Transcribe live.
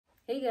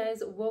Hey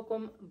guys,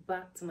 welcome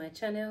back to my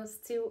channel.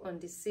 Still on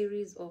the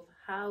series of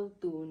how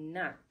to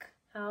knack,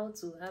 how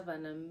to have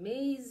an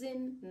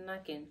amazing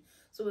knacking.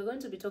 So we're going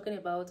to be talking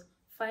about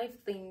 5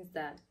 things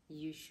that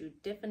you should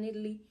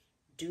definitely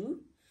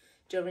do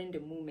during the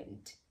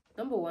moment.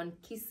 Number 1,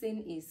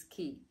 kissing is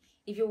key.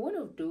 If you're one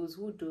of those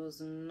who does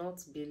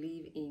not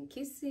believe in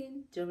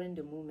kissing during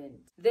the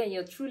moment, then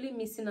you're truly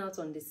missing out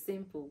on the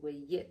simple but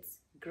yet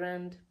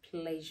grand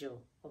pleasure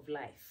of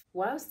life.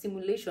 While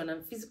stimulation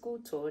and physical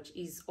touch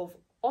is of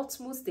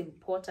utmost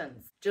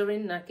importance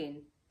during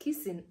knacking,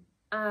 kissing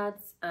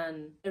adds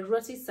an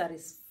erotic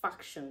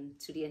satisfaction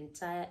to the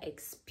entire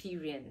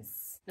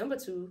experience. Number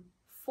 2,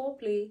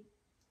 foreplay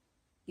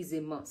is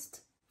a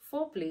must.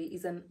 Foreplay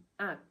is an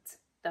act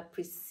that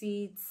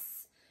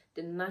precedes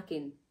the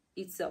knacking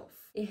itself.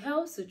 It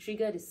helps to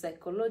trigger the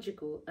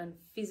psychological and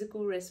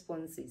physical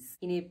responses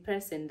in a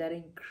person that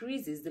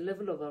increases the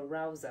level of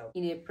arousal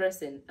in a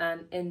person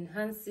and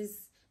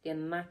enhances their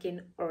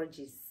knacking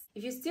urges.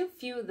 If you still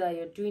feel that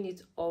you're doing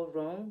it all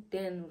wrong,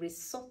 then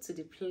resort to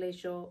the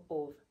pleasure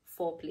of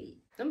foreplay.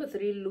 Number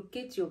 3,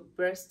 locate your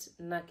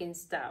best knacking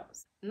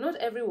styles. Not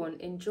everyone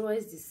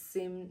enjoys the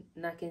same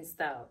knacking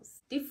styles.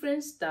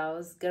 Different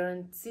styles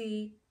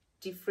guarantee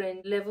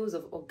different levels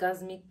of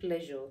orgasmic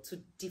pleasure to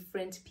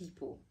different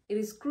people. It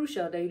is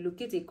crucial that you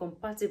locate a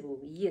compatible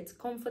yet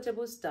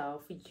comfortable style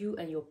for you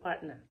and your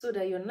partner so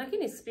that your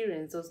knacking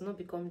experience does not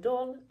become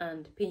dull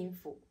and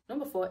painful.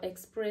 Number 4,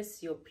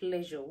 express your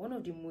pleasure. One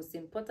of the most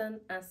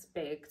important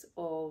aspects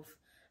of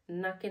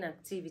knacking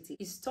activity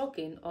is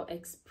talking or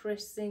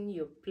expressing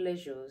your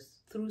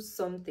pleasures through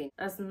something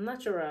as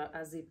natural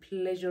as a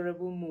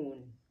pleasurable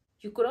moan.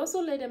 You could also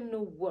let them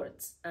know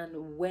what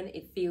and when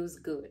it feels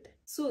good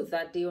so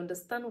that they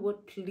understand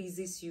what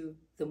pleases you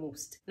the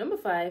most. Number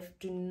 5,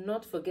 do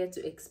not forget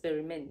to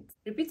experiment.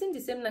 Repeating the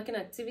same knacking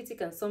activity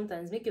can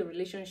sometimes make your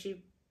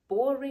relationship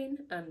boring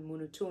and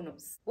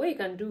monotonous. What you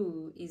can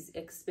do is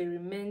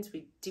experiment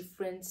with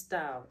different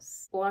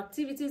styles or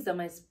activities that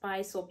might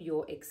spice up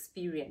your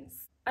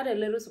experience. Add a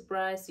little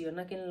surprise to your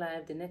knacking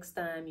life the next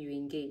time you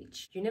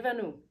engage. You never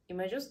know, it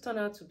might just turn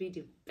out to be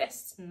the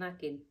best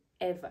knacking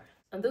ever.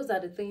 And those are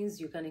the things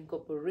you can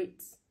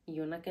incorporate in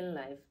your knacking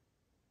life.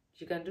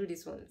 You can do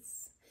these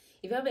ones.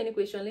 If you have any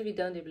question, leave it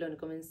down below in the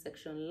comment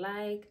section.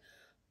 Like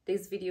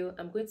this video.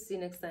 I'm going to see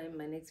you next time in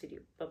my next video.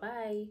 Bye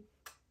bye.